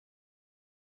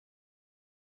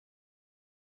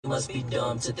You must be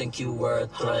dumb to think you were a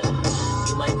threat.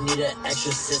 You might need an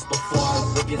exorcist before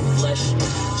I rip your flesh.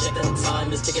 Check the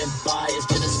time, it's ticking by, it's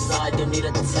genocide. You'll need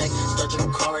a tech, start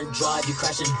your car and drive. You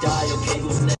crash and die, okay,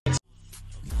 who's next?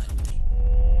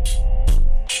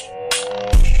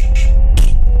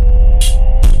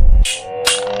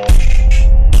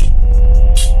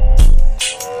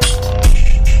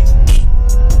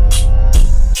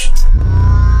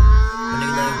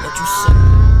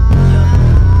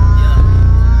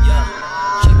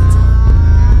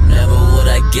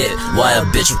 Why a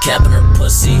bitch with capping her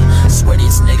pussy? Swear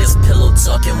these niggas pillow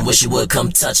talking, wish you would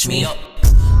come touch me.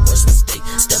 Worst mistake,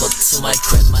 step up to my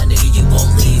crib, my nigga, you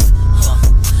won't leave.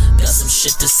 Got some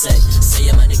shit to say, say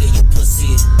yeah, my nigga, you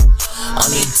pussy. I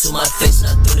mean to my face,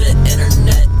 not through the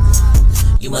internet.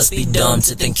 You must be dumb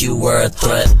to think you were a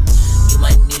threat. You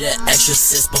might need an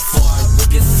exorcist before I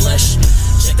rip your flesh.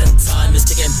 Check the time, it's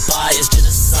ticking by, it's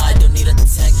genocide. Don't need a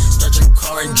tech, start your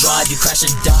car and drive. You crash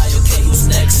and die, okay, who's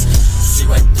next? See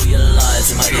right through your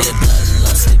lies, it might be the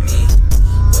bloodlust in me.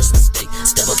 Worst mistake,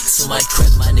 step up to my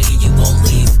crib, my nigga, you won't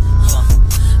leave.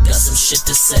 Got some shit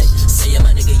to say, say yeah,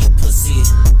 my nigga, you pussy.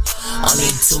 I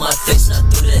mean to my face, not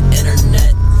through the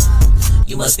internet.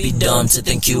 You must be dumb to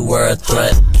think you were a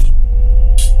threat.